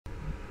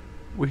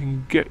we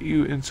can get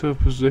you into a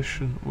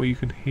position where you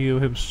can heal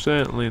him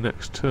certainly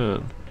next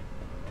turn.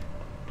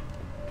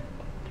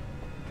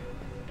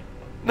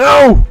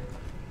 No!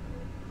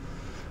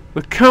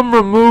 The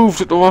camera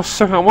moved at the last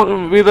second. I want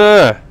him to be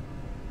there.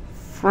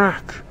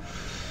 Frack.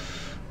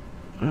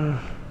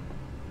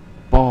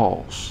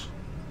 Balls.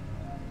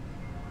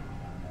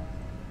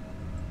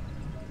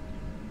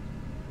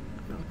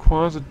 It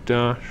requires a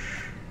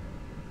dash.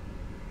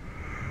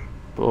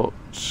 But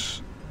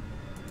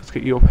let's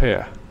get you up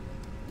here.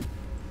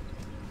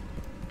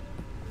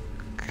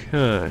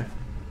 Okay.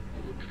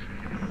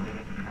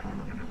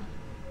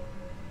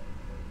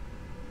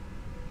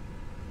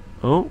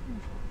 Oh,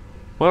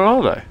 where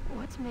are they?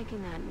 What's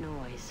making that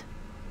noise?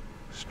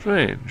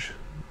 Strange.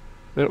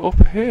 They're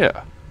up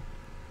here.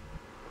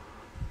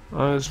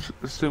 I was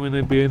assuming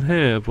they'd be in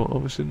here, but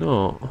obviously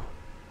not.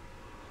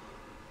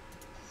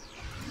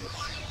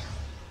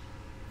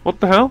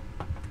 What the hell?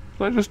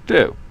 What did I just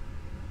do?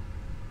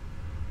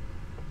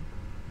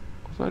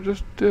 What did I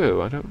just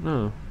do? I don't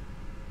know.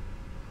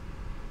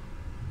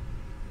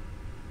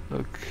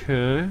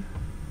 Okay.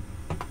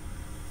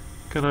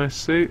 Can I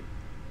see?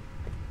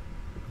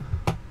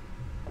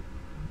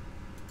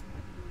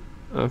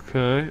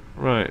 Okay,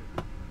 right.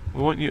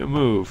 We want you to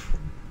move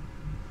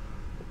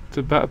to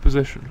a better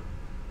position.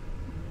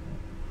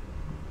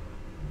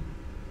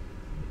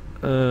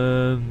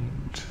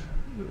 And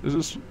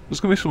there's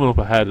gonna be someone up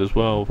ahead as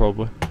well,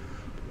 probably.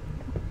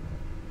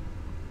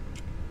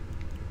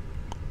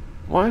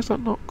 Why is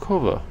that not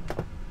cover?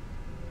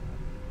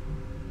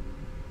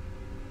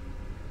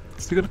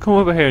 So you're gonna come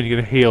over here and you're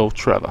gonna heal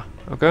Trevor,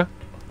 okay?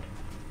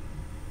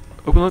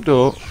 Open that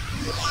door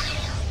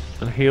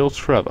and heal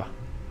Trevor.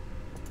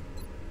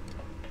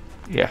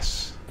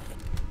 Yes.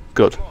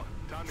 Good.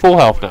 Full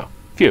health now.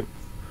 Phew.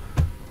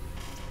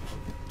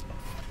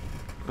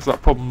 Is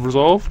that problem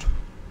resolved?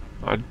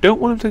 I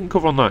don't want him taking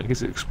cover on that in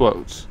case it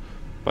explodes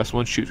by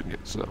someone shooting it,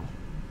 so.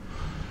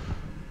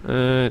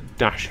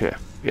 Dash here.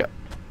 Yeah.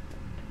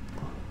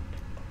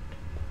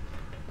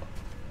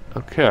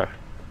 Okay.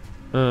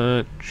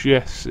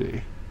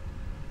 Jesse.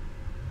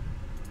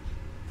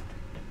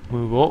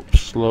 Move up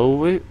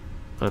slowly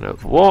and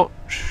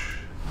overwatch.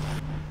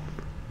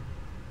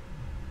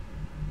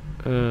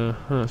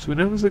 So we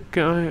know there's a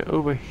guy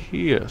over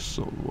here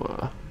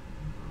somewhere.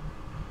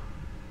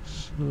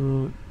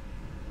 So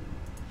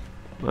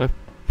I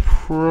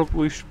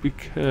probably should be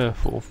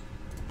careful.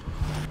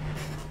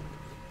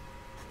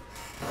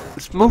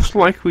 It's most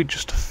likely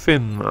just a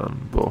Finn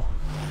man, but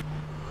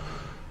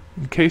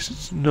in case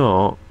it's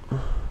not,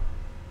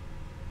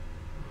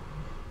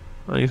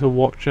 I need to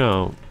watch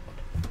out.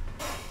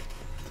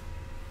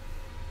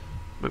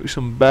 Maybe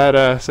some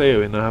badass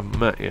alien I haven't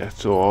met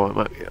yet, or it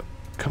might be a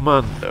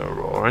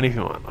commander or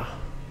anything like that.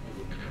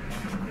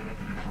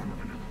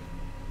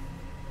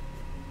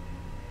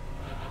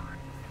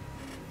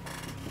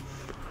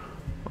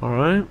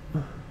 Alright.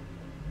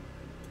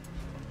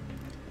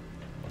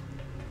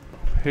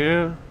 Up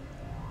here.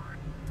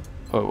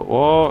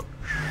 Overwatch.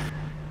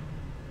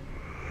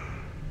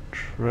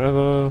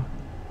 Trevor.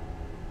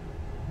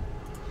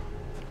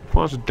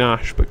 Wants a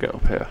dash, but get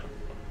up here.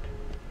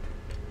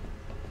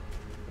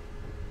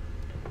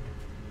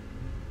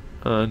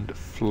 And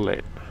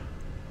Flynn.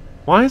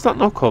 Why is that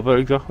not cover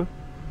exactly?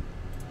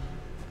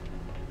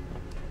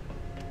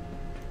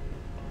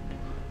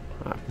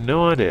 I have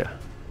no idea.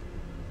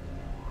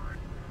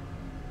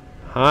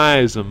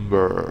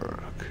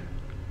 Heisenberg.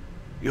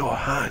 You're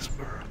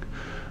Heisenberg.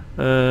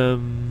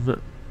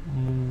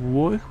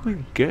 Where can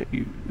we get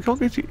you? We can't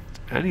get you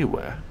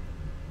anywhere.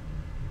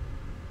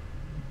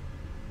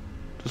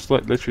 Just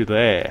like literally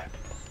there.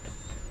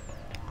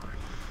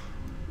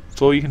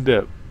 That's all you can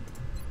do.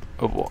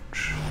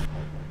 Overwatch.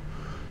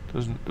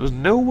 There's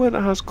nowhere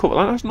that has cover.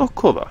 That's not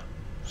cover.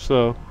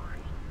 So,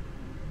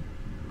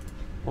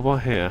 what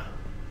about here?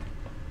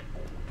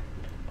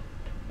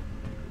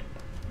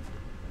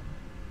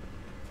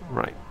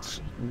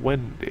 Right,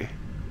 Wendy.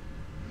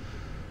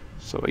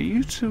 So are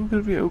you two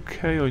going to be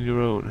okay on your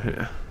own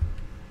here?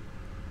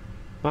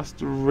 That's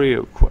the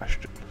real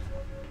question.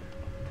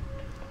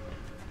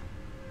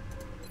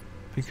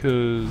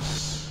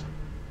 Because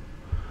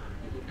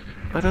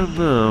I don't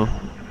know.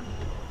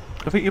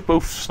 I think you're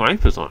both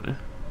snipers, aren't you?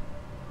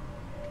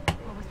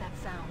 What was that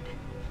sound?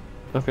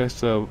 Okay,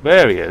 so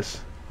there he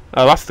is.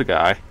 Oh, that's the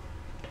guy.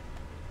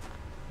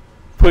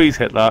 Please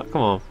hit that.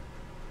 Come on.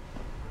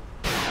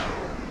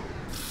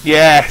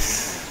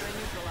 Yes.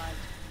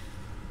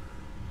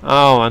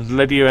 Oh, and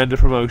Lydia ended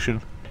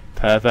promotion.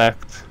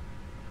 Perfect.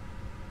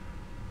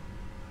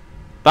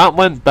 That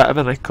went better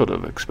than I could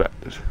have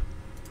expected.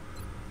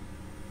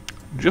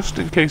 Just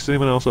in case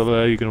anyone else over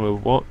there you're going to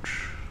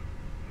overwatch.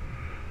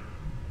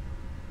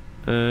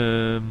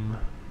 Hang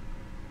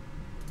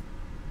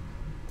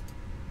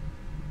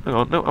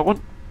on, no, I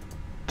want...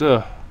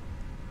 Duh.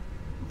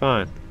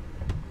 Fine.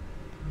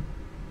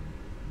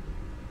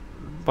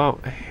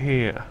 About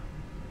here.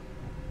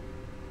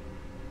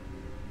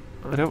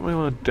 I don't really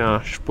want to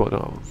dash, but I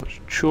don't have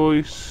much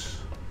choice.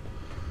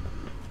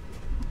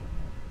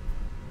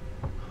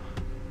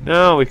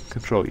 Now we can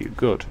control you.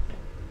 Good.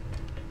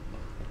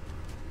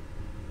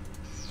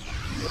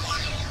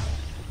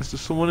 Is there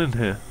someone in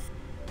here?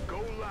 Go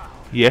loud.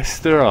 Yes,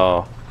 there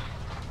are.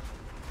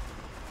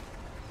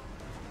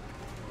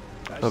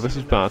 I've Oh, this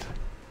seen is enough. bad.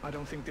 I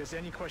don't think there's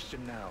any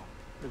question now.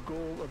 The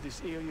goal of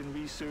this alien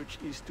research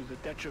is to the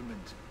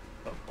detriment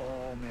of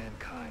all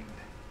mankind.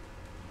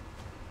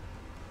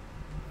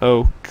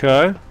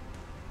 Okay.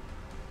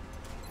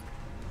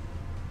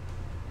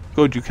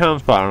 Good, you can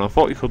fire, and I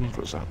thought you couldn't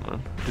for a second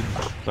then. It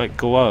didn't, like,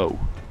 glow.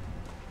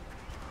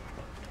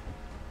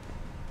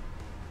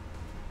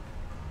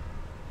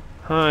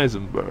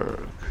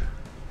 Heisenberg.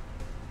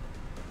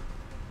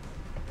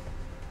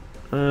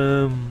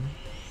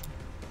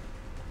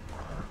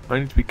 I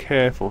need to be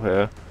careful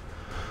here.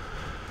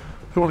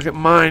 I don't want to get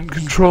mind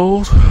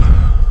controlled.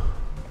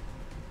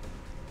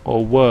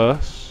 Or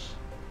worse.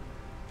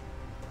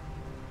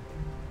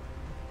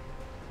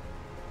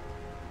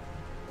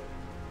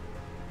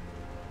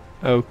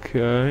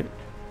 Okay.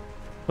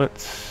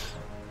 Let's...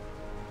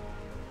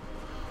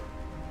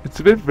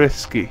 It's a bit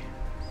risky,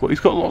 but he's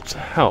got lots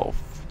of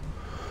health.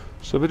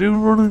 So if I do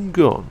run and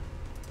gun,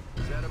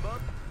 Set him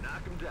up,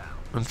 knock him down.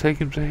 and take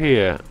him to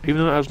here, even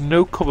though it has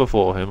no cover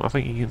for him, I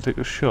think he can take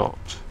a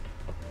shot.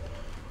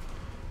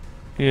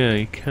 Yeah,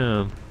 he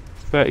can.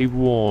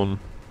 31.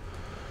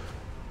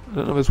 I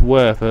don't know if it's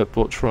worth it,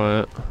 but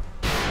try it.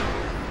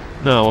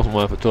 No, it wasn't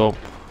worth it at all.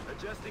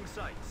 Adjusting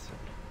sights.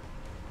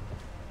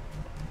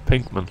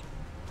 Pinkman.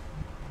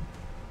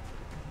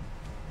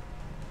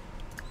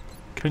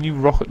 Can you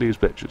rocket these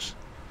bitches?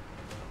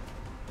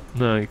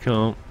 No, you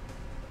can't.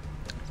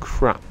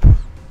 Crap.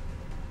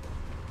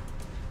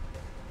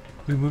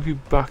 We move you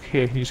back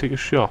here, can you take a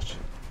shot?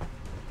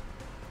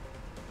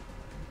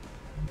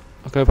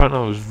 Okay, apparently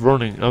I was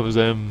running, I was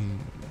that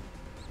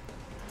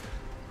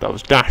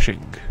was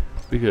dashing,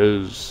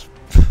 because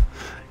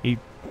he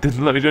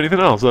didn't let me do anything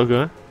else,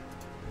 okay.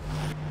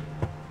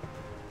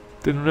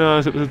 Didn't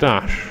realise it was a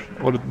dash.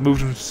 I would have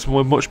moved him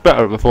somewhere much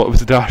better if I thought it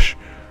was a dash.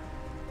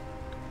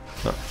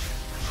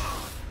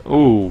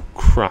 Oh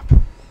crap.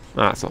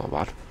 That's not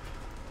bad.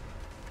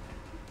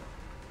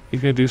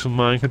 He's gonna do some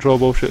mind control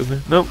bullshit,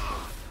 isn't he? Nope.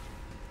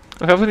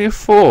 Okay, I was only a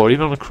 4,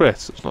 even on a crit,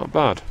 so it's not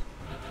bad.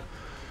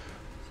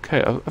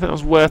 Okay, I think that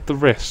was worth the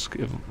risk,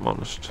 if I'm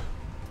honest.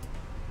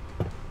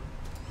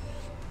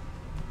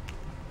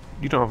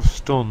 You don't have a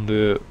stun, do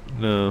you?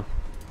 No.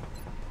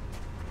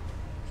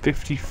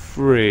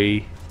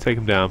 53. Take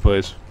him down,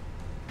 please.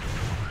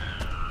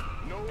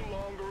 No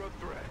longer a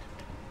threat.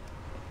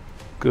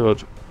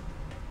 Good.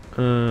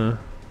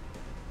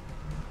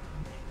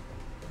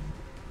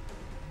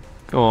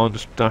 Go on,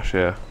 just dash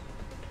here.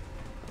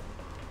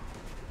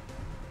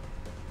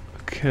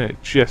 Okay,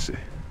 Jesse.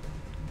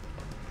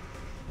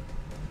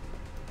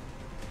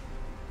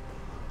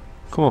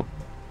 Come on.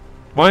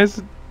 Why is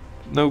there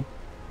no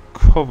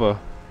cover?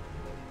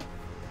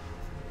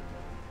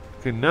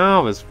 Okay,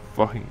 now there's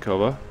fucking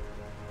cover.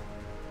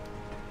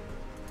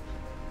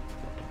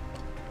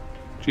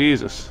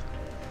 Jesus.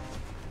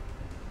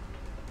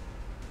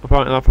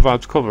 Apparently that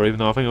provides cover, even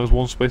though I think it was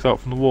one space out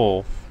from the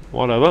wall.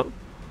 Whatever.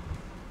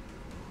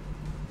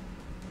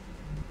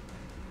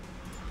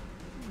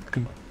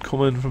 Can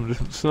come in from a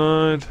different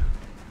side.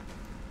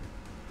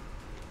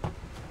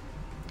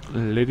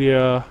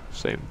 Lydia,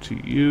 same to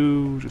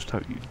you. Just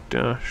have you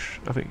dash.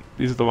 I think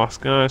these are the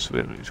last guys, so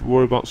we don't need to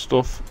worry about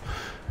stuff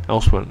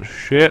elsewhere in the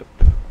ship.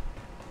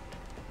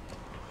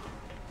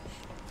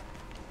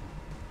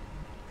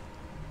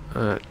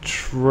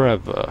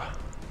 Trevor.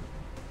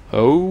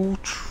 Oh,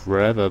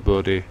 Trevor,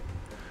 buddy.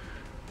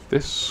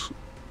 This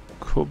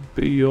could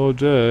be your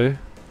day.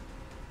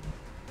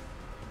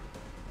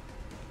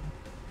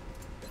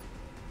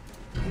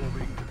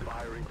 Moving to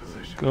firing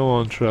position. Go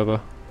on,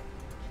 Trevor.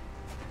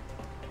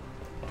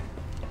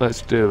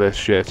 Let's do this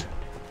shit.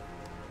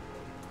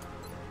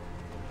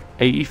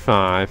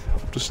 85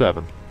 up to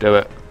 7. Do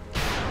it.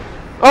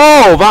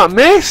 Oh, that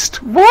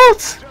missed!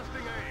 What?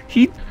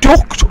 He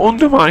ducked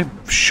under my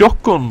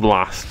shotgun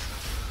blast.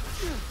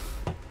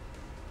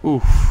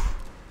 Oof.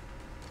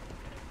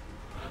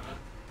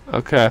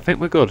 Okay, I think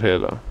we're good here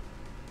though.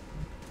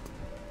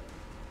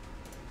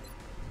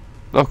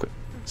 Okay.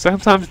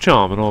 Second time's a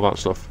charm and all that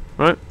stuff,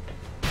 right?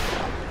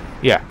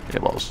 Yeah,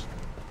 it was.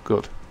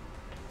 Good.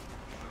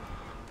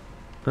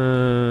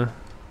 You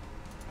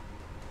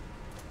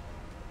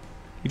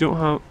don't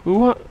have...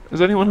 What?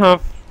 Does anyone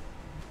have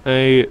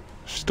a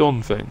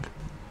stun thing?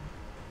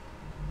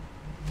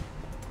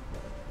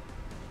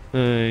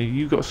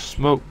 You got a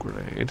smoke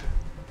grenade.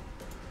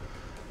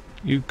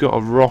 You got a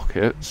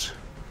rocket.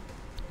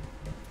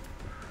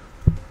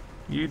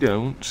 You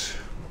don't.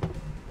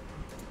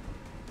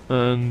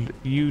 And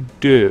you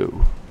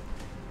do.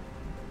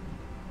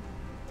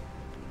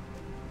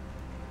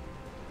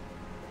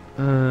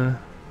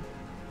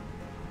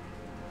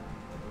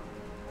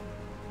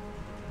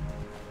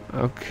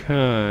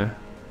 Okay.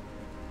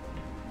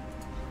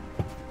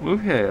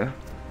 Move here.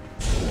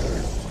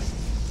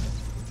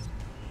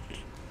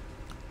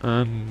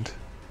 And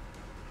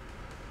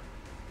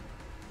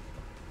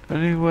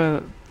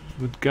anywhere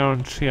would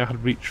guarantee I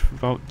could reach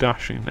without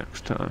dashing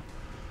next time.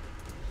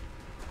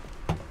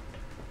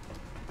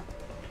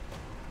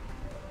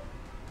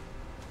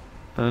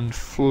 And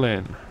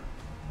Flynn.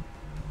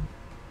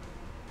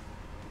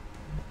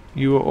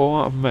 You are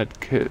all out of med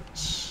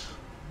kits.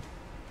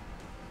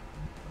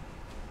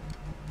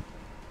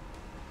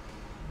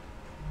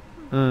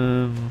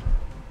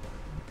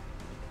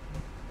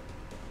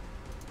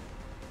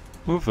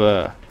 Move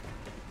there.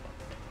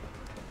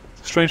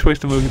 It's a strange place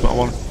to move you, but I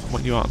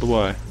want you out of the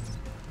way.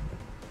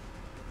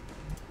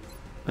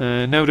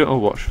 No, don't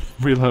overwatch.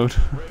 Reload.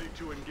 Ready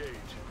to engage.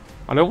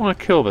 I don't want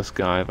to kill this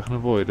guy if I can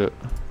avoid it.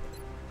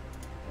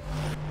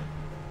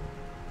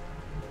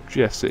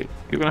 Jesse,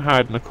 you're going to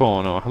hide in the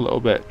corner like a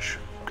little bitch,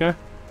 okay?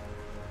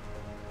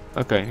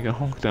 Okay, you're going to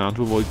honk down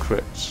to avoid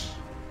crits.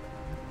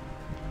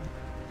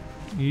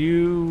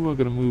 You are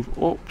going to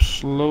move up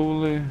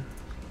slowly.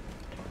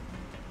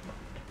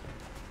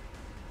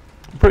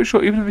 I'm pretty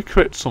sure even if he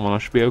crits someone I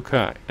should be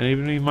okay. And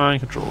even if he mind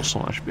controls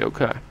someone I should be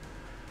okay.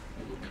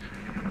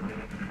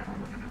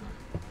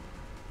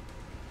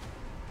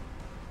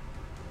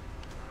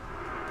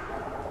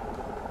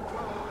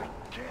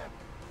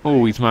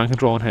 Oh, he's mind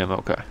controlling him,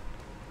 okay.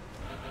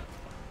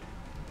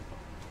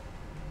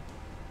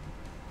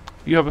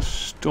 You have a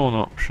stun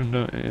option,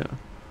 don't you? Yeah.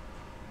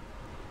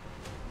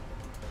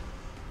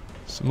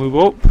 So move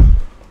up.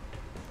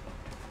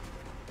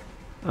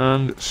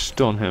 And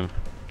stun him.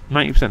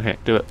 90%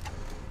 hit, do it.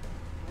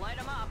 Light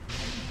 'em up.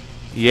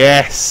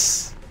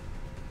 Yes!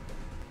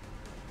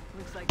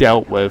 Looks like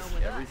Dealt you're with.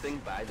 coming Everything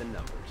us. by the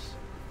numbers.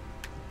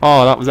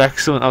 Oh, that was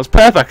excellent. That was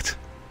perfect.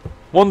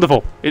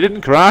 Wonderful. It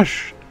didn't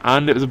crash,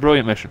 and it was a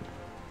brilliant mission.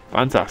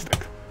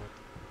 Fantastic.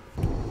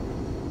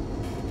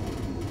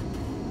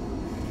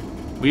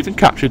 We even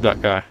captured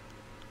that guy.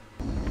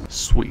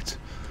 Sweet.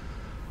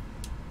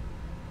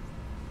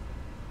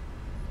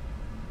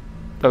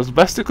 That was the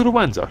best it could have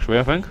went, actually,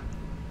 I think.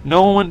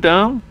 No one went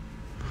down.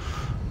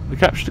 We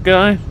captured the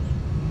guy. It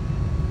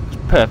was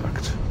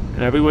perfect.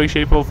 In every way,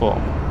 shape or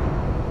form.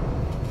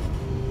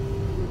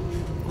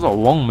 It was a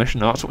long mission,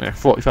 though. That took me like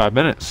 45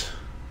 minutes.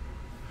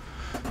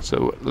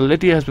 So,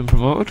 Lydia has been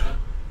promoted.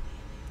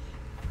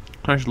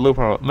 Actually, low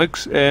power.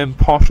 Makes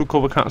partial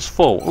cover counts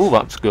full. Oh,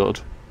 that's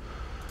good.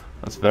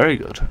 That's very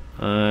good.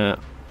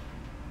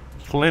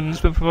 Flynn's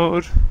been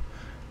promoted.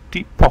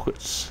 Deep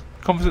pockets.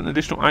 Confident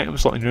additional item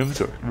slot in your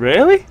inventory.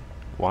 Really?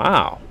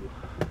 Wow.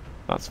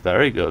 That's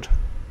very good.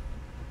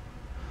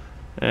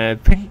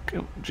 Pink,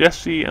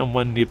 Jesse and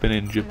Wendy have been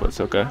injured, but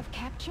it's okay.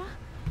 Capture?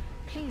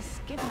 Please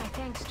give my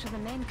thanks to the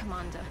main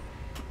commander.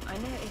 I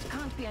know it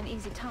can't be an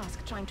easy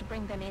task trying to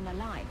bring them in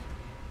alive.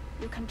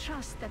 You can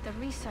trust that the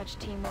research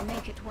team will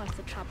make it worth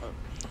the trouble.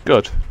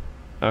 Good.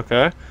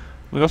 Okay.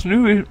 We've got some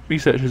new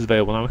researchers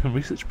available now. We can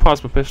research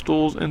plasma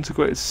pistols,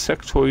 integrated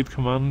sectoid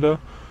commander.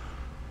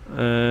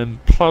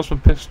 Plasma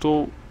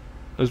pistol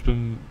has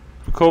been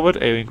recovered,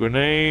 alien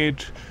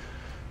grenade,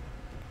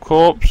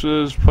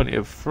 corpses, plenty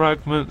of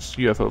fragments,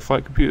 UFO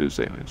flight computers,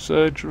 alien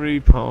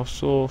surgery, power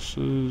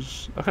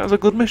sources. Okay, that's a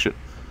good mission.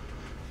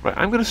 Right,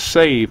 I'm going to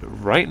save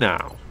right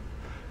now.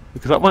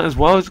 Because that went as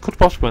well as it could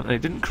possibly went and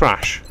it didn't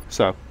crash.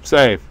 So,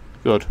 save.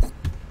 Good.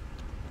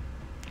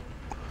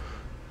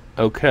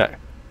 Okay.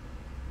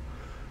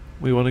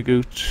 We want to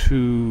go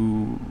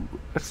to...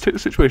 Let's take the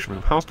situation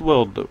room. How's the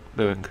world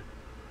doing?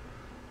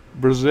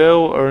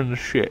 Brazil are in the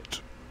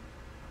shit.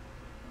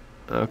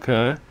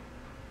 Okay.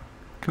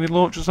 Can we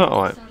launch a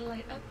satellite?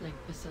 Satellite uplink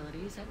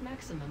facilities at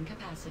maximum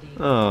capacity.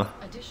 Ah,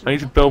 I need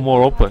to build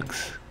more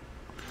uplinks.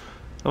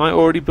 Am I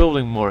already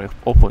building more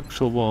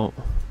uplinks or what?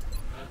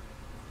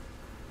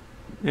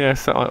 Yeah,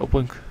 satellite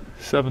uplink.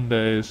 7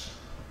 days.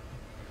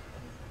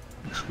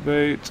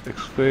 Excavate,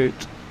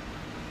 excavate,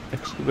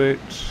 excavate.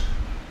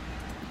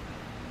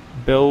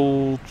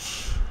 Build.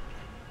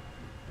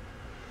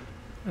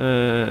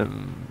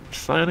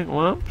 Psionic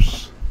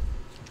lamps.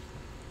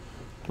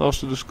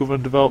 Also discover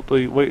and develop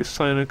the latest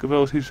psionic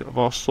abilities of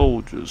our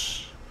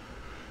soldiers.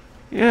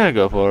 Yeah,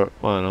 go for it.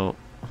 Why not?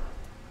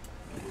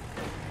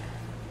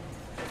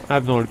 I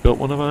haven't already built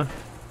one, have I?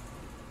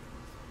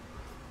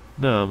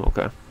 No, I'm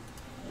okay.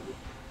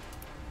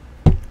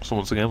 So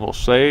once again, we'll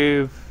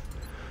save.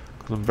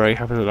 Because I'm very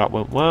happy that that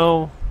went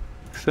well.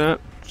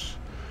 Accept.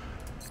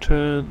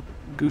 Turn.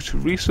 Go to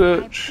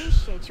research. I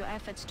appreciate your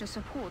efforts to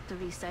support the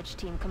research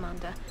team,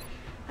 Commander.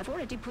 I've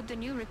already put the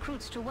new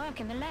recruits to work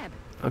in the lab.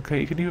 Okay,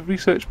 you can either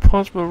research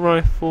plasma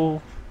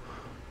rifle,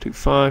 take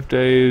 5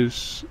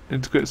 days,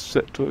 integrate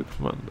sectoid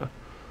commander,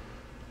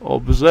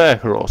 or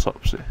berserker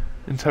autopsy,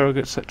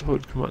 interrogate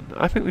sectoid commander.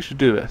 I think we should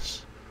do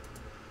this.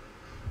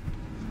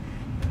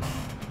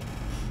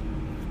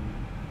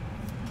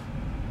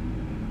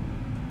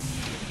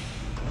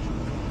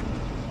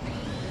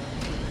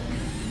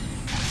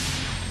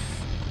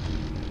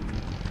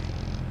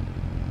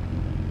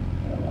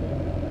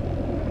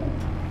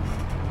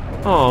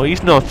 Oh,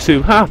 he's not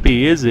too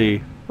happy, is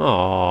he?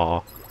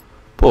 Oh,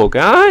 poor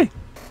guy.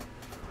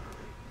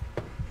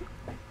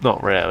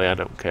 Not really, I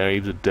don't care. He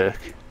was a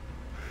dick.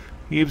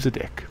 He was a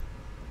dick.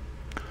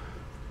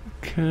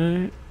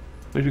 Okay.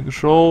 Mission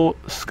control,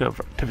 scan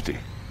for activity.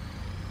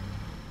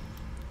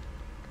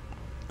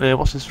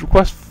 What's this?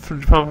 Request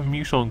from Japan for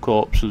mucin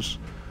corpses.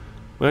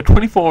 We have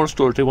 24 on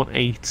storage, they want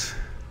 8.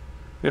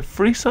 We have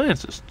 3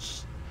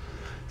 scientists.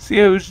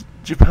 CEO is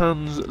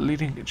Japan's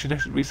leading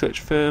genetic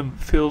research firm,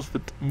 feels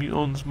that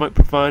mutons might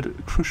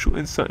provide crucial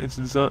insight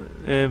into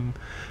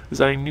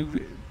designing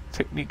new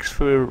techniques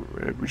for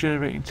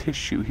regenerating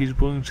tissue. He's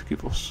willing to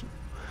give us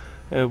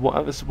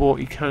whatever support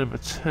he can in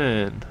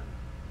return.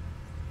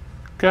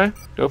 Okay,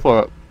 go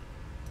for it.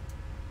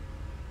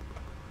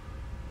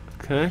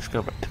 Okay,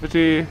 scan for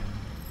activity.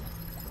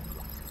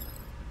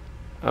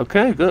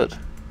 Okay, good.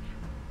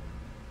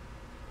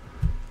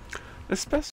 Let's